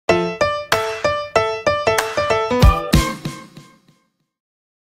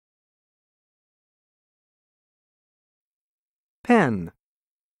pen,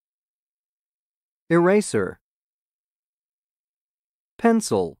 eraser,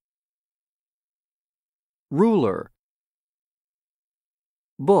 pencil, ruler,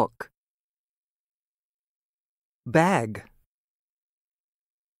 book, bag,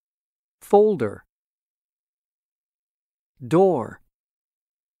 folder, door,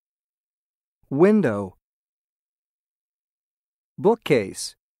 window,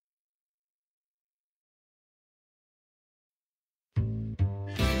 bookcase.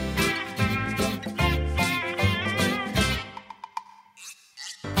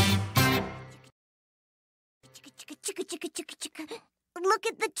 Look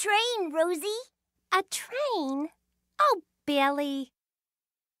at the train, Rosie. A train? Oh, Billy.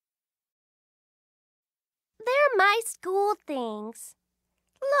 They're my school things.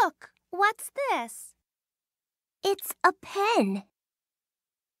 Look, what's this? It's a pen.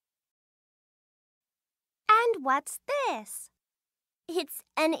 And what's this? It's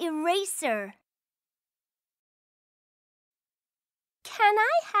an eraser. Can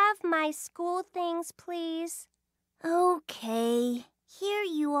I have my school things, please? Okay, here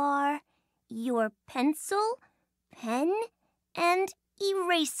you are. Your pencil, pen, and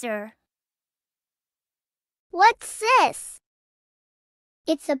eraser. What's this?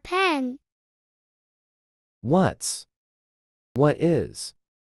 It's a pen. What's? What is?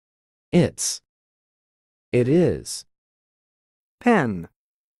 It's. It is. Pen,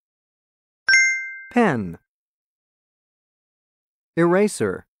 pen,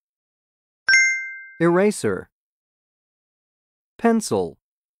 eraser, eraser, pencil,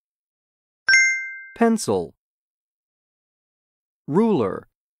 pencil, ruler,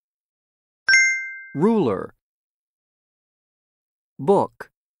 ruler,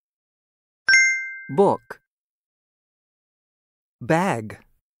 book, book, bag,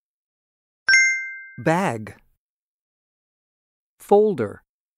 bag, folder,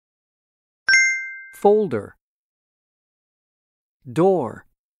 folder, door,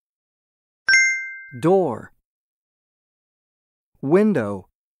 door, window,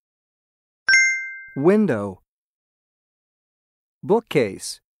 window,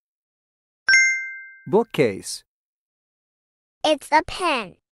 bookcase, bookcase. It's a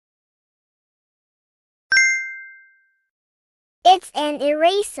pen. It's an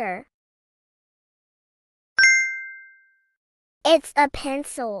eraser. It's a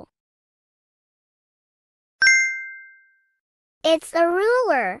pencil. It's a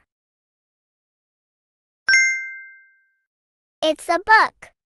ruler. It's a book.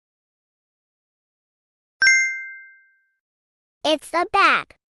 It's a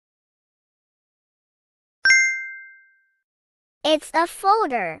bag. It's a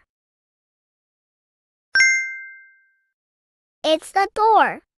folder. It's a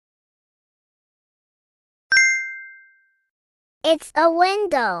door. It's a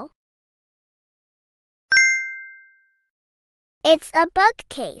window. It's a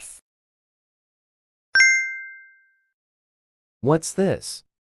bookcase. What's this?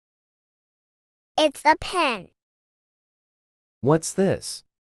 It's a pen. What's this?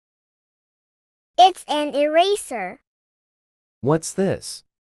 It's an eraser. What's this?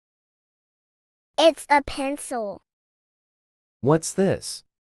 It's a pencil. What's this?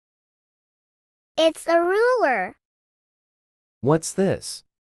 It's a ruler. What's this?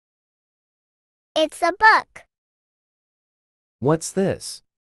 It's a book. What's this?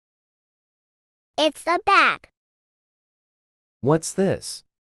 It's a bag. What's this?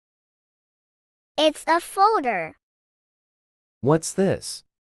 It's a folder. What's this?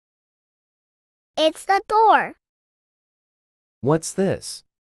 It's a door. What's this?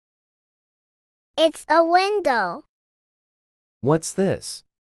 It's a window. What's this?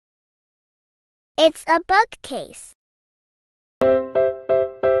 It's a bookcase.